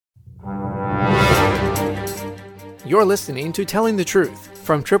You're listening to Telling the Truth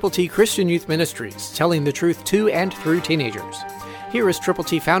from Triple T Christian Youth Ministries, telling the truth to and through teenagers. Here is Triple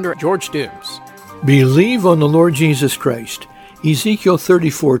T founder George Dooms. Believe on the Lord Jesus Christ. Ezekiel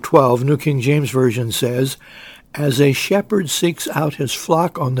 34:12, New King James Version says, "As a shepherd seeks out his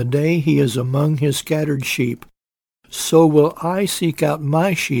flock on the day he is among his scattered sheep, so will I seek out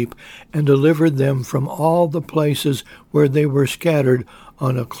my sheep and deliver them from all the places where they were scattered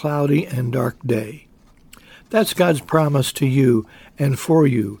on a cloudy and dark day." That's God's promise to you and for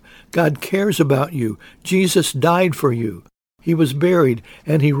you. God cares about you. Jesus died for you. He was buried,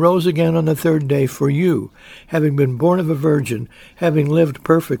 and he rose again on the third day for you, having been born of a virgin, having lived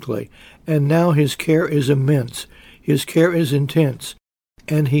perfectly. And now his care is immense. His care is intense,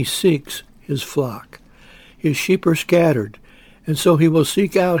 and he seeks his flock. His sheep are scattered, and so he will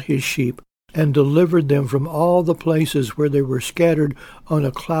seek out his sheep and deliver them from all the places where they were scattered on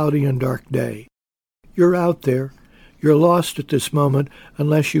a cloudy and dark day. You're out there. You're lost at this moment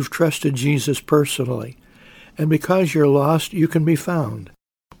unless you've trusted Jesus personally. And because you're lost, you can be found.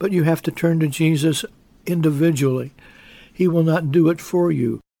 But you have to turn to Jesus individually. He will not do it for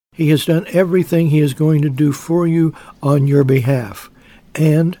you. He has done everything he is going to do for you on your behalf.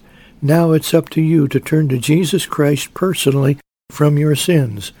 And now it's up to you to turn to Jesus Christ personally from your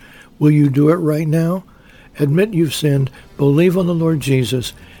sins. Will you do it right now? Admit you've sinned, believe on the Lord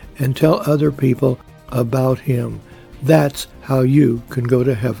Jesus, and tell other people about him. That's how you can go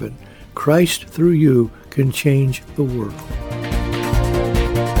to heaven. Christ through you can change the world.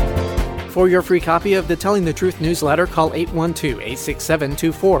 For your free copy of the Telling the Truth newsletter, call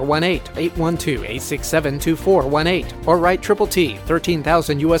 812-867-2418, 812-867-2418, or write Triple T,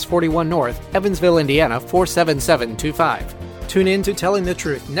 13,000 U.S. 41 North, Evansville, Indiana, 47725. Tune in to Telling the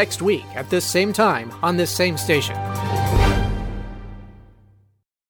Truth next week at this same time on this same station.